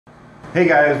Hey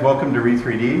guys, welcome to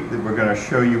Re3D. We're going to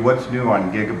show you what's new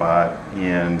on Gigabot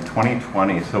in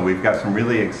 2020. So we've got some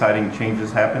really exciting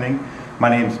changes happening. My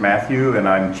name's Matthew and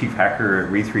I'm Chief Hacker at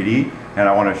Re3D, and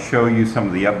I want to show you some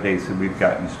of the updates that we've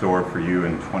got in store for you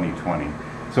in 2020.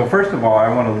 So first of all, I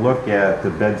want to look at the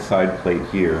bedside plate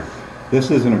here.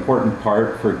 This is an important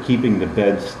part for keeping the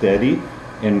bed steady.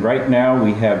 And right now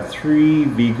we have 3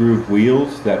 V-groove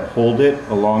wheels that hold it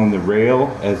along the rail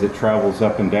as it travels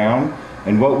up and down.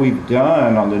 And what we've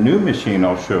done on the new machine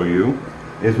I'll show you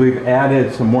is we've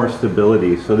added some more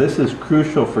stability. So this is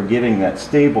crucial for getting that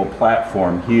stable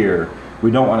platform here.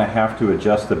 We don't want to have to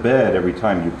adjust the bed every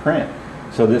time you print.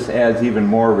 So this adds even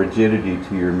more rigidity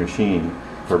to your machine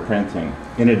for printing.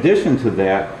 In addition to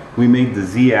that, we made the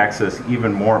Z-axis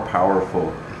even more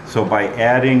powerful. So by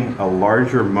adding a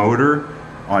larger motor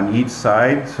on each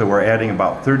side, so we're adding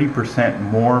about 30%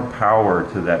 more power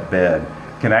to that bed.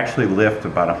 Can actually lift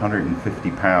about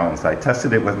 150 pounds. I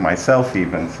tested it with myself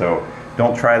even, so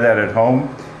don't try that at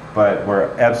home, but we're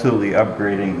absolutely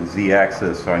upgrading the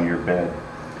Z-axis on your bed.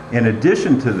 In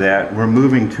addition to that, we're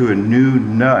moving to a new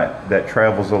nut that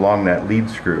travels along that lead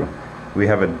screw. We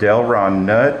have a Delron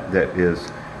nut that is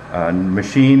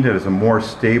machined as a more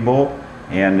stable,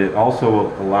 and it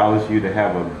also allows you to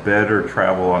have a better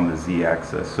travel on the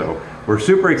Z-axis. So we're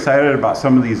super excited about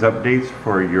some of these updates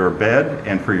for your bed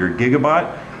and for your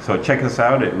Gigabot. So check us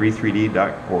out at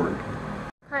re3d.org.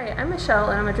 Hi, I'm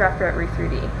Michelle and I'm a drafter at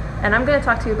Re3D. And I'm going to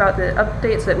talk to you about the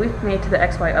updates that we've made to the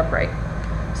XY upright.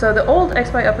 So the old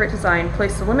XY upright design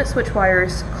placed the limit switch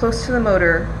wires close to the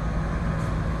motor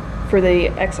for the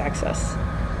X-axis.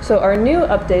 So our new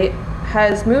update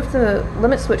has moved the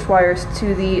limit switch wires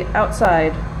to the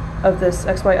outside of this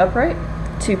XY upright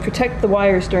to protect the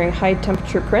wires during high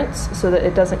temperature prints so that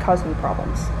it doesn't cause any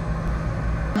problems.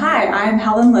 Hi, I'm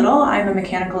Helen Little. I'm a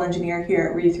mechanical engineer here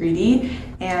at Re3D,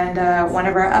 and one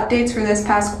of our updates for this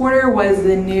past quarter was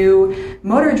the new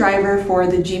motor driver for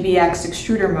the GBX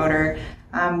extruder motor.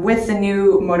 With the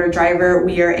new motor driver,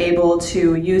 we are able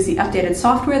to use the updated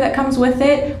software that comes with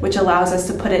it, which allows us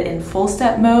to put it in full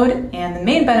step mode. And the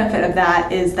main benefit of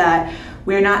that is that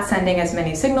we're not sending as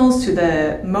many signals to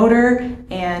the motor,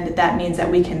 and that means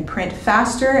that we can print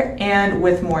faster and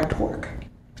with more torque.